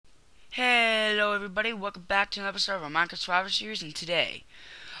Hello everybody, welcome back to another episode of our Minecraft Survivor series, and today,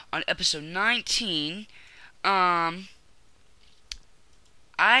 on episode 19, I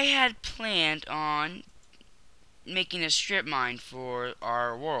had planned on making a strip mine for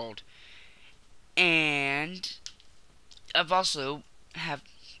our world, and I've also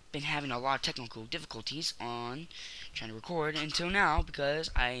been having a lot of technical difficulties on trying to record until now because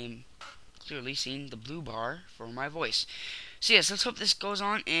I am clearly seeing the blue bar for my voice. So yes, let's hope this goes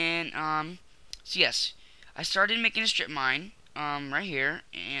on, and so yes, I started making a strip mine, right here,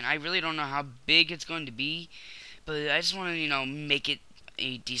 and I really don't know how big it's going to be, but I just want to, make it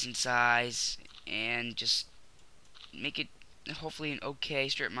a decent size, and just make it, hopefully, an okay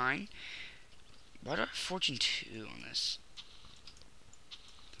strip mine. Why do I have Fortune 2 on this?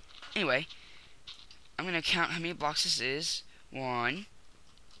 Anyway, I'm going to count how many blocks this is. 1,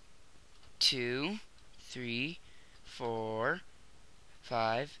 2, 3, 4,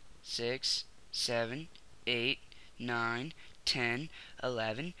 5, 6, 7, 8, 9, 10,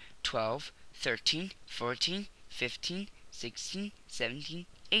 11, 12, 13, 14, 15, 16, 17,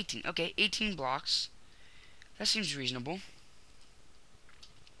 18. Okay, 18 blocks. That seems reasonable.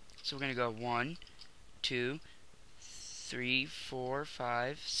 So we're going to go 1, 2, 3, 4,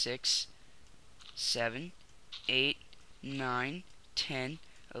 5, 6, 7, 8, 9, 10,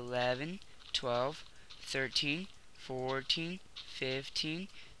 11, 12, 13, 14, 15,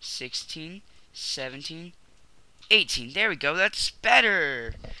 16, 17, 18. There we go. That's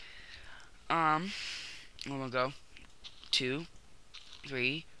better. I'm gonna go 2,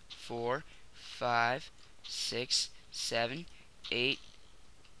 3, 4, 5, 6, 7, 8.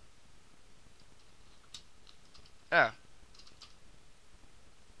 Oh.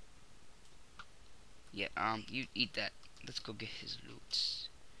 Yeah, you eat that. Let's go get his loot.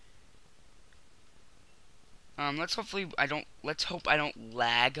 Let's hope I don't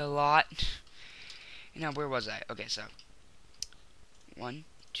lag a lot. Now, where was I? Okay, so 1,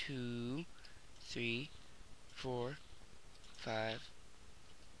 2, 3, 4, 5,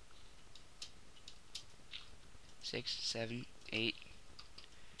 6, 7, 8,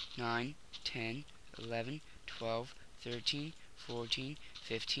 9, 10, 11, 12, 13, 14,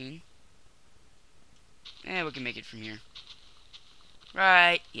 15. And we can make it from here.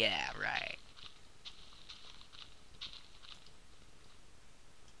 Right? Yeah, right.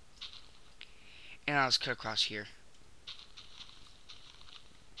 And I'll just cut across here.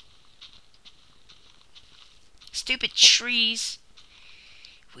 Stupid trees.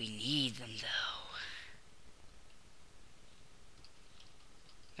 We need them, though.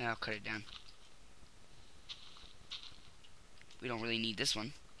 And I'll cut it down. We don't really need this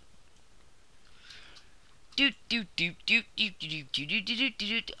one.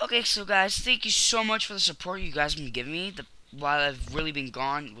 Okay, so guys, thank you so much for the support you guys have been giving me while I've really been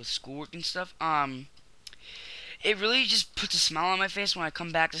gone with schoolwork and stuff. It really just puts a smile on my face when I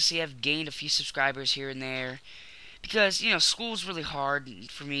come back to see I've gained a few subscribers here and there. Because, school's really hard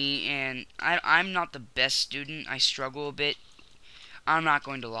for me, and I'm not the best student. I struggle a bit. I'm not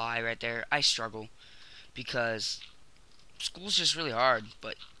going to lie right there. I struggle. Because school's just really hard,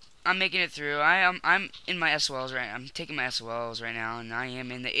 but I'm making it through. I'm in my SOLs right. I'm taking my SOLs right now, and I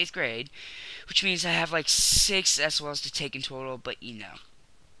am in the 8th grade, which means I have like 6 SOLs to take in total. But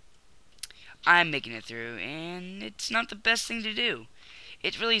I'm making it through, and it's not the best thing to do.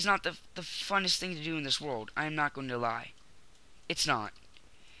 It really is not the funnest thing to do in this world. I'm not going to lie. It's not.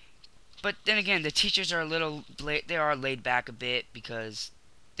 But then again, the teachers are they are laid back a bit because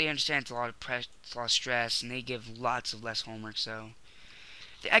they understand it's a lot of stress, and they give lots of less homework. So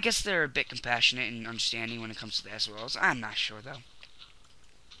I guess they're a bit compassionate and understanding when it comes to the SOLs. I'm not sure though.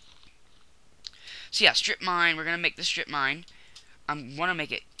 So yeah, strip mine. We're gonna make the strip mine. I want to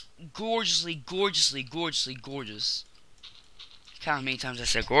make it gorgeously, gorgeously, gorgeously, gorgeous. Count how many times I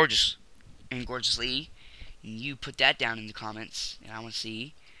said gorgeous and gorgeously. You put that down in the comments, and I want to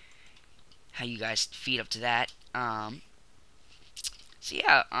see how you guys feed up to that. So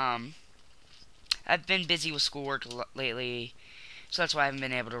yeah, I've been busy with schoolwork lately, so that's why I haven't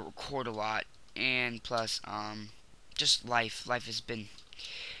been able to record a lot. And plus, just life. Life has been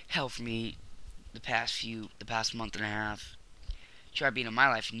hell for me the past month and a half. Try being in my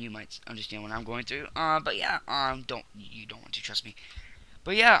life, and you might understand what I'm going through. But yeah, you don't want to trust me.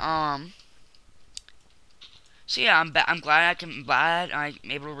 But yeah, so yeah, I'm glad I'm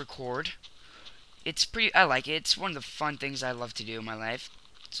able to record. It's pretty. I like it. It's one of the fun things I love to do in my life.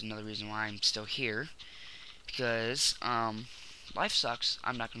 It's another reason why I'm still here, because life sucks.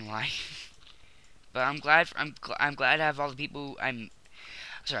 I'm not gonna lie. But I'm glad to have all the people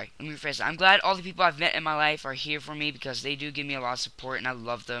Sorry, let me rephrase that. I'm glad all the people I've met in my life are here for me because they do give me a lot of support, and I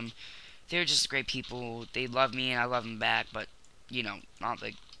love them. they're just great people. They love me and I love them back, but you know, not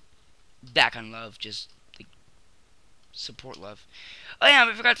like that kind of love, just like support love. Oh yeah,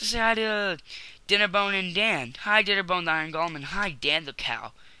 I forgot to say hi to Dinnerbone and Dan. Hi Dinnerbone the Iron Golem, and hi Dan the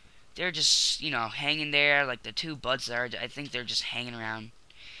Cow. They're just, you know, hanging there like the two buds there. I think they're just hanging around.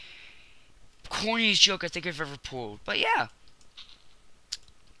 Corniest joke I think I've ever pulled. But yeah.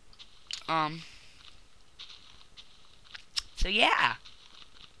 So yeah.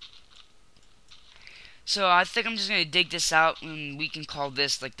 So I think I'm just gonna dig this out, and we can call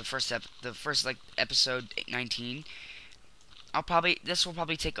this like the first like episode 19. This will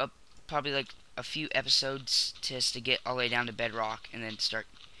probably take up probably like a few episodes just to get all the way down to bedrock, and then start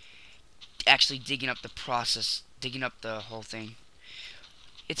actually digging up the process, digging up the whole thing.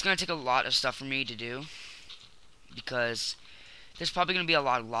 It's gonna take a lot of stuff for me to do, because there's probably gonna be a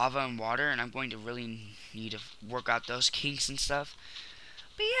lot of lava and water, and I'm going to really need to work out those kinks and stuff.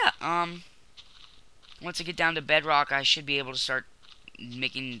 But yeah, once I get down to bedrock, I should be able to start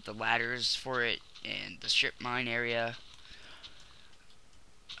making the ladders for it and the strip mine area.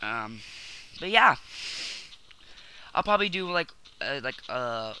 But yeah, I'll probably do like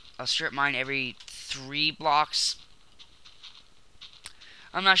a strip mine every 3 blocks.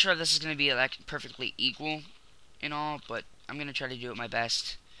 I'm not sure if this is gonna be like perfectly equal and all, but I'm gonna try to do it my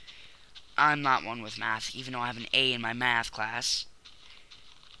best. I'm not one with math, even though I have an A in my math class.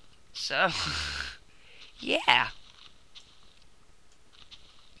 So, yeah.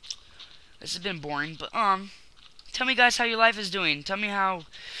 This has been boring, but tell me guys how your life is doing. Tell me how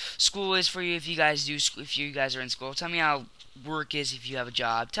school is for you if you guys are in school. Tell me how work is if you have a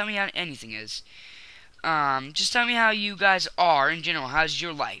job. Tell me how anything is. Just tell me how you guys are in general. How's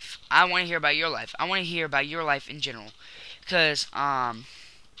your life? I want to hear about your life. I want to hear about your life in general, because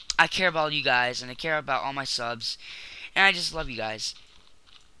I care about you guys, and I care about all my subs, and I just love you guys.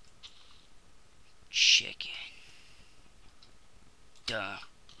 Chicken. Duh.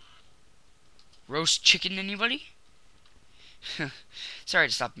 Roast chicken, anybody? Sorry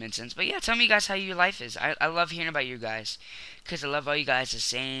to stop mid-sentence, but yeah, tell me guys how your life is. I love hearing about you guys, because I love all you guys the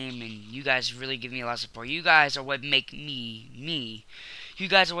same, and you guys really give me a lot of support. You guys are what make me, me. You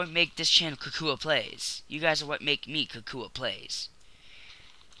guys are what make this channel Kakua Plays. You guys are what make me Kakua Plays.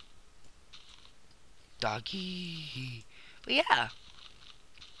 Doggy. But yeah.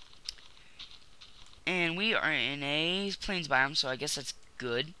 And we are in a plains biome, so I guess that's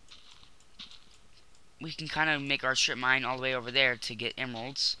good. We can kind of make our strip mine all the way over there to get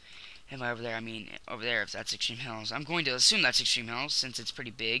emeralds. And by over there, I mean over there if that's Extreme Hills. I'm going to assume that's Extreme Hills since it's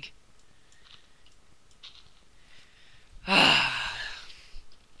pretty big. Done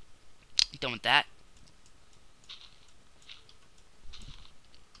with that.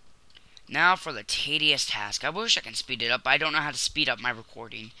 Now for the tedious task. I wish I can speed it up, but I don't know how to speed up my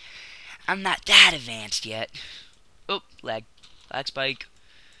recording. I'm not that advanced yet. Oh, lag spike.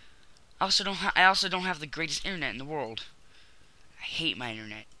 I also don't have the greatest internet in the world. I hate my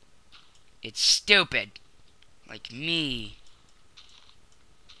internet. It's stupid. Like me.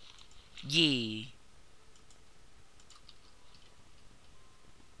 Yee.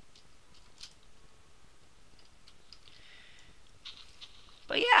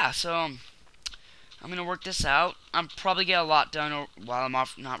 But yeah, so I'm gonna work this out. I'm probably get a lot done while I'm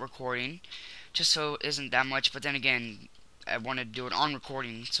off not recording, just so it isn't that much. But then again, I wanted to do it on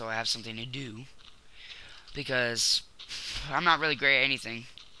recording so I have something to do, because I'm not really great at anything.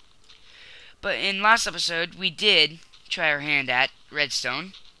 But in last episode, we did try our hand at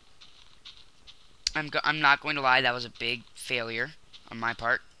redstone. I'm not going to lie, that was a big failure on my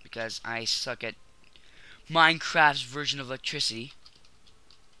part, because I suck at Minecraft's version of electricity.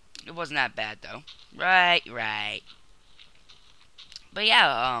 It wasn't that bad though. Right. But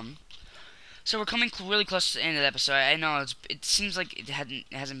yeah, so we're coming really close to the end of the episode. I know it seems like it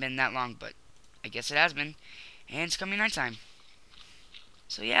hasn't been that long, but I guess it has been, and it's coming nighttime.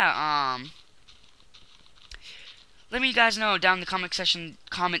 So yeah, let me guys know down in the comment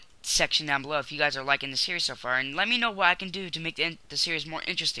section down below if you guys are liking the series so far, and let me know what I can do to make the series more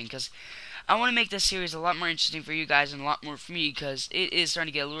interesting, because I want to make this series a lot more interesting for you guys and a lot more for me, because it is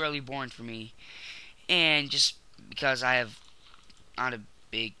starting to get really boring for me, and just because I have not a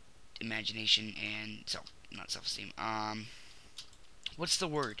big imagination and not self-esteem. What's the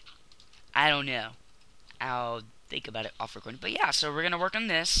word? I don't know. I'll think about it off recording. But yeah, so we're gonna work on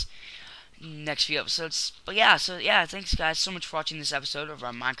this next few episodes. But yeah, so yeah, thanks guys so much for watching this episode of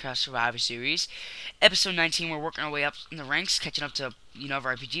our Minecraft Survivor series, episode 19. We're working our way up in the ranks, catching up to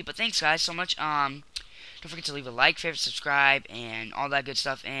Unova RPG. But thanks guys so much. Don't forget to leave a like, favorite, subscribe, and all that good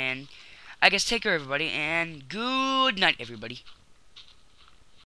stuff. And I guess take care everybody, and good night everybody.